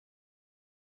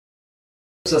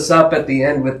Us up at the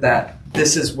end with that.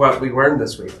 This is what we learned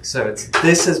this week. So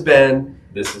this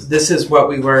is what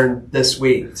we learned this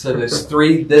week. So there's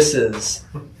three thises.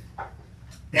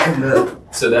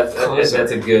 So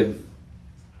that's a good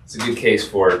case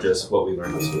for just what we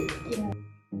learned this week. Yeah.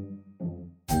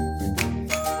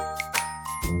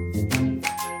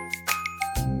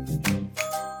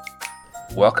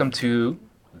 Welcome to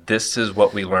This Is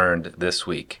What We Learned This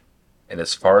Week. And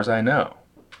as far as I know,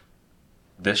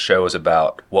 this show is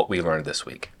about what we learned this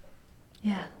week.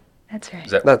 Yeah, that's right.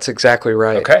 That's exactly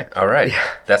right. Okay, all right. Yeah.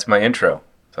 That's my intro.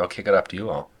 So I'll kick it up to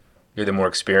you all. You're the more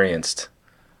experienced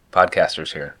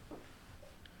podcasters here.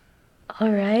 All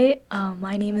right.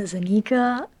 My name is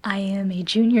Anika. I am a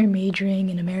junior majoring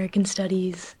in American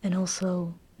Studies and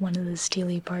also one of the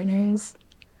Steely partners.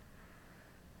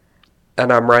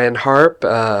 And I'm Ryan Harp.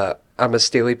 I'm a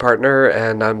Steely partner,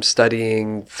 and I'm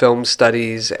studying film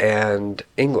studies and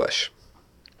English.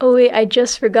 Oh, wait, I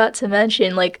just forgot to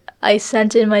mention, I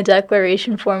sent in my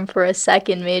declaration form for a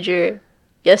second major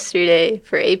yesterday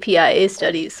for APIA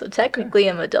studies, so technically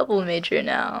I'm a double major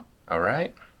now. All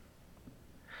right.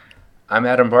 I'm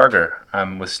Adam Barger.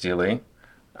 I'm with Steely.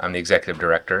 I'm the executive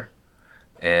director,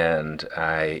 and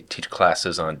I teach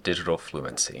classes on digital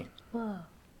fluency. Whoa.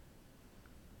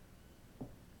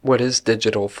 What is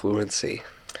digital fluency?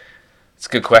 It's a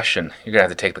good question. You're going to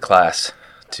have to take the class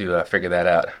to figure that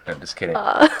out. No, I'm just kidding.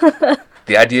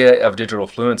 The idea of digital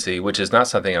fluency, which is not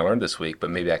something I learned this week, but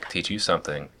maybe I could teach you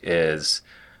something, is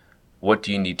what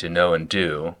do you need to know and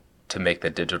do to make the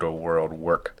digital world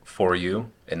work for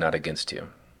you and not against you?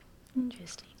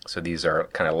 Interesting. So these are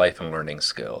kind of life and learning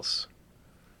skills.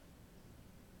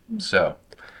 So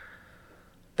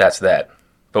that's that.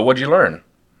 But what did you learn?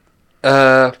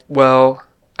 Well,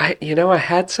 I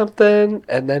had something,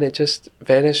 and then it just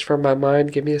vanished from my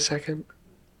mind. Give me a second.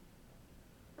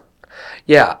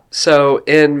 Yeah, so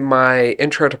in my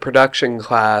intro to production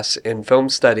class in film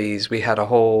studies, we had a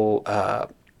whole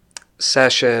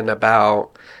session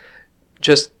about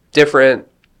just different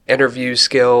interview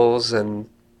skills and,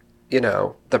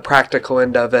 the practical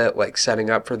end of it, like setting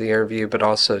up for the interview, but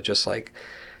also just like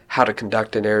how to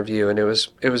conduct an interview. And it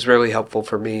was really helpful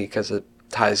for me because it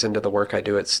ties into the work I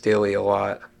do at Steely a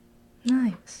lot.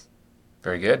 Nice.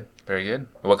 Very good. Very good.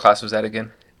 What class was that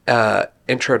again?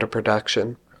 Intro to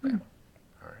production. Okay.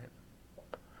 All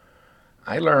right.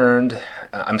 I learned,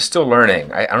 I'm still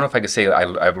learning. I don't know if I could say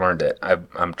I've learned it.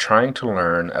 I'm trying to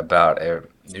learn about a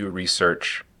new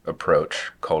research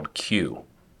approach called Q.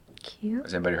 Q?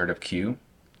 Has anybody heard of Q?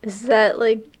 Is that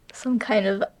some kind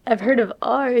of, I've heard of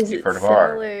R. Is You've it heard of R.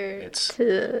 similar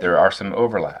to... There are some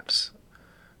overlaps.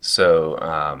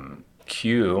 So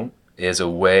Q is a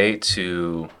way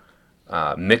to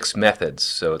mix methods,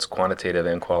 so it's quantitative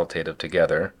and qualitative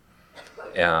together,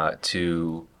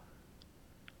 to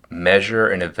measure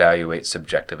and evaluate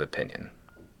subjective opinion.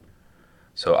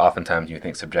 So oftentimes you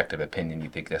think subjective opinion, you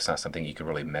think that's not something you can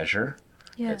really measure.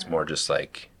 Yeah. It's more just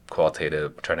like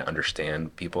qualitative, trying to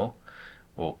understand people.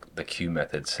 Well, the Q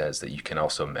method says that you can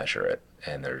also measure it,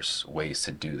 and there's ways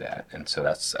to do that. And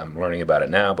so I'm learning about it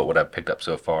now, but what I've picked up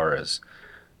so far is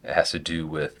it has to do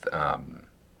with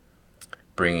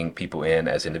bringing people in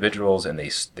as individuals, and they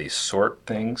sort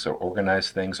things or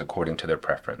organize things according to their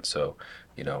preference. So,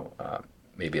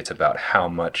 maybe it's about how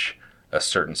much a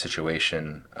certain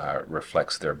situation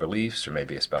reflects their beliefs, or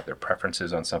maybe it's about their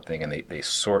preferences on something, and they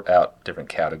sort out different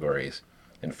categories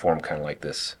and form kind of like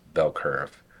this bell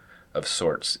curve of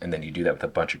sorts. And then you do that with a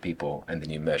bunch of people, and then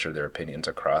you measure their opinions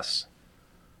across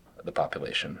the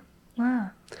population. Wow.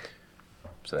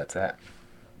 So that's that.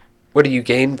 What do you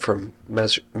gain from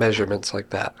measurements like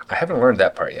that? I haven't learned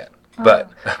that part yet,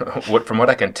 but from what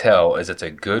I can tell is it's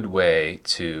a good way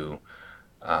to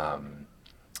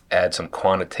add some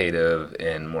quantitative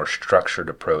and more structured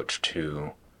approach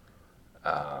to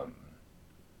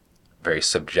very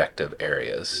subjective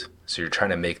areas. So you're trying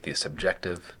to make the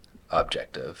subjective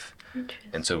objective.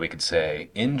 And so we could say,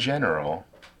 in general,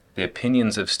 the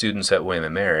opinions of students at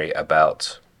William & Mary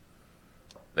about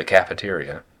the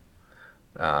cafeteria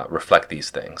reflect these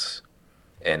things,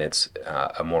 and it's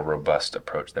a more robust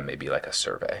approach than maybe like a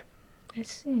survey. I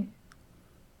see.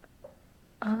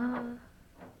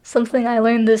 Something I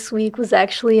learned this week was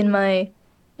actually in my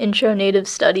Intro to Native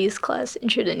Studies class.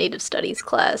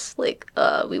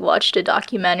 We watched a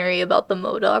documentary about the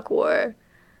Modoc War,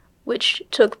 which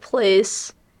took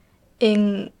place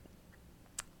in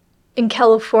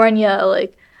California,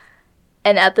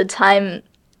 and at the time,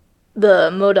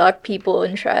 the Modoc people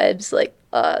and tribes,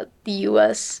 the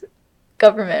U.S.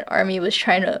 government army was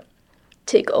trying to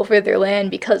take over their land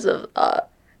because of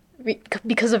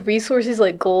because of resources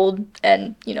like gold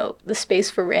and, you know, the space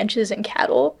for ranches and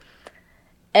cattle.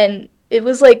 And it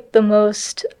was like the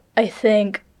most, I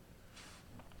think,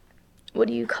 what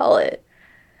do you call it?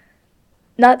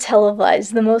 Not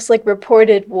televised, the most like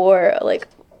reported war, like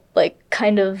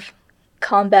kind of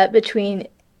combat between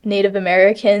Native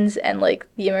Americans and like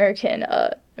the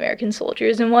American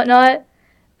soldiers and whatnot.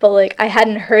 But like I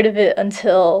hadn't heard of it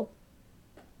until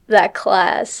that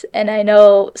class, and I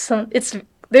know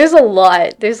there's a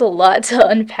lot to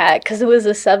unpack because it was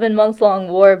a 7 month long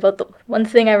war. But the one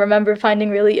thing I remember finding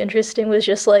really interesting was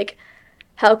just like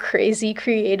how crazy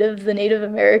creative the Native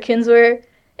Americans were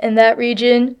in that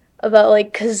region about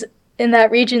like, because in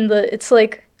that region it's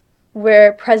like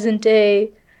where present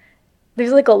day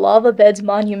there's like a lava beds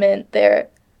monument there,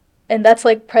 and that's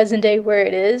like present day where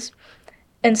it is.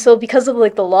 And so because of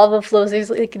like the lava flows,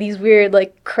 there's like these weird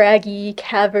like craggy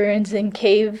caverns and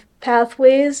cave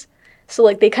pathways. So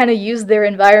like they kind of use their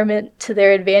environment to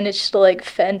their advantage to like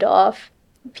fend off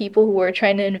people who were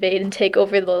trying to invade and take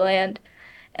over the land.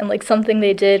 And like something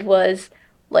they did was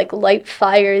like light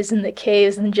fires in the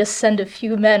caves and just send a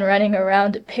few men running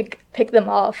around to pick them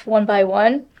off one by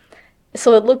one.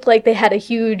 So it looked like they had a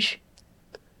huge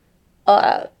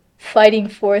fighting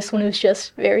force when it was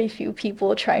just very few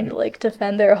people trying to like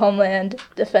defend their homeland,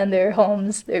 defend their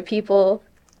homes, their people.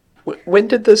 When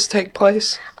did this take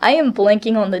place? I am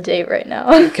blanking on the date right now.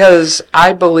 Because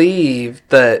I believe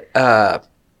that,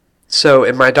 so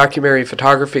in my documentary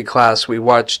photography class, we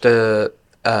watched a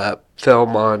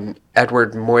film on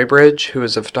Edward Muybridge, who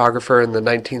was a photographer in the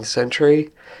 19th century.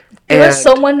 There was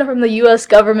someone from the U.S.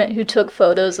 government who took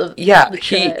photos of the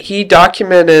trip. he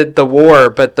documented the war,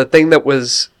 but the thing that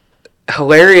was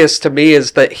hilarious to me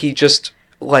is that he just,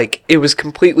 like, it was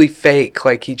completely fake.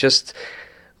 Like, he just,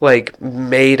 like,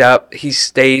 he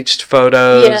staged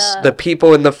photos. Yeah. The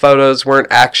people in the photos weren't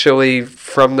actually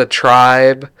from the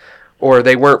tribe, or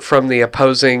they weren't from the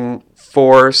opposing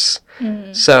force.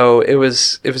 Mm. So it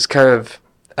was kind of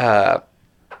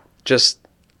just,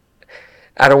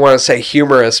 I don't want to say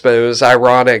humorous, but it was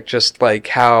ironic, just like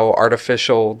how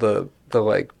artificial the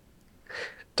like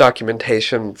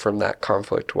documentation from that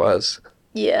conflict was.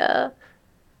 Yeah.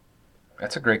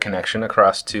 That's a great connection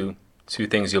across two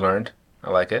things you learned.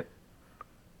 I like it.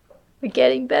 We're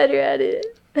getting better at it.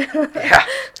 Yeah.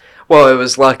 Well, it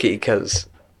was lucky because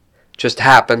just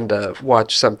happened to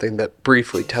watch something that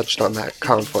briefly touched on that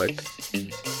conflict.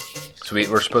 So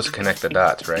we're supposed to connect the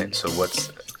dots, right? So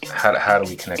how do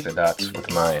we connect the dots with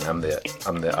mine? I'm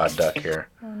the odd duck here.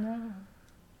 Oh no.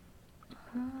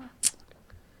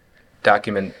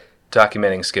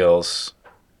 Documenting skills,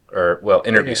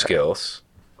 interview skills.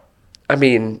 I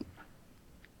mean,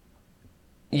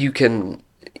 you can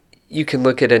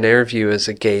look at an interview as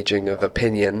a gauging of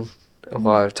opinion a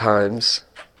lot of times.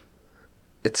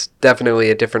 It's definitely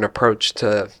a different approach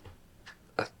to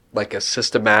like a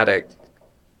systematic,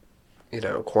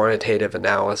 quantitative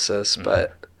analysis,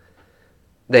 but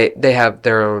they have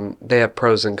they have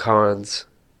pros and cons.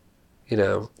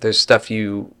 There's stuff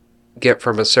you get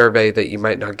from a survey that you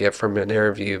might not get from an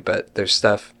interview, but there's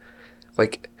stuff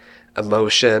like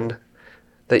emotion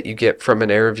that you get from an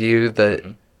interview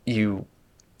that you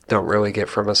don't really get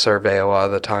from a survey a lot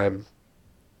of the time.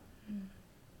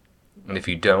 And if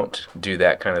you don't do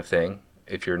that kind of thing,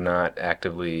 if you're not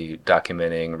actively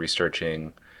documenting,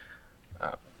 researching,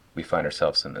 we find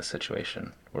ourselves in this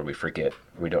situation where we forget,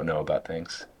 we don't know about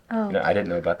things. Oh. I didn't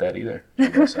know about that either.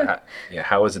 So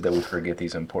how is it that we forget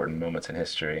these important moments in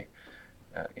history?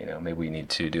 Maybe we need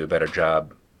to do a better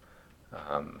job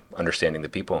understanding the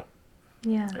people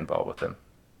involved with them.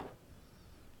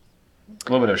 A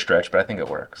little bit of a stretch, but I think it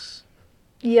works.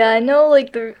 Yeah, I know,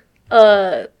 like,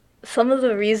 some of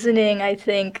the reasoning, I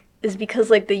think, is because,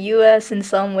 like, the U.S. in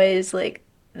some ways, like,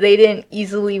 they didn't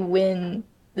easily win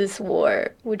this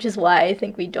war, which is why I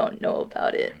think we don't know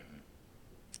about it.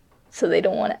 So they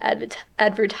don't want to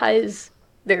advertise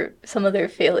some of their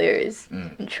failures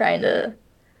in trying to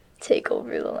take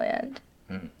over the land.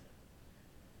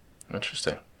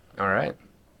 Interesting. All right.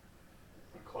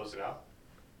 Close it out.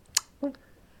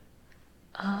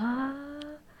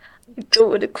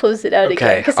 Go to close it out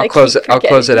again. Okay, I'll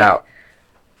close it out.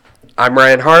 I'm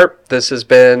Ryan Hart. This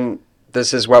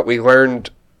is what we learned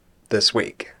this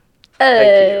week.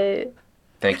 Thank you.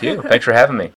 Thank you. Thanks for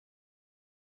having me.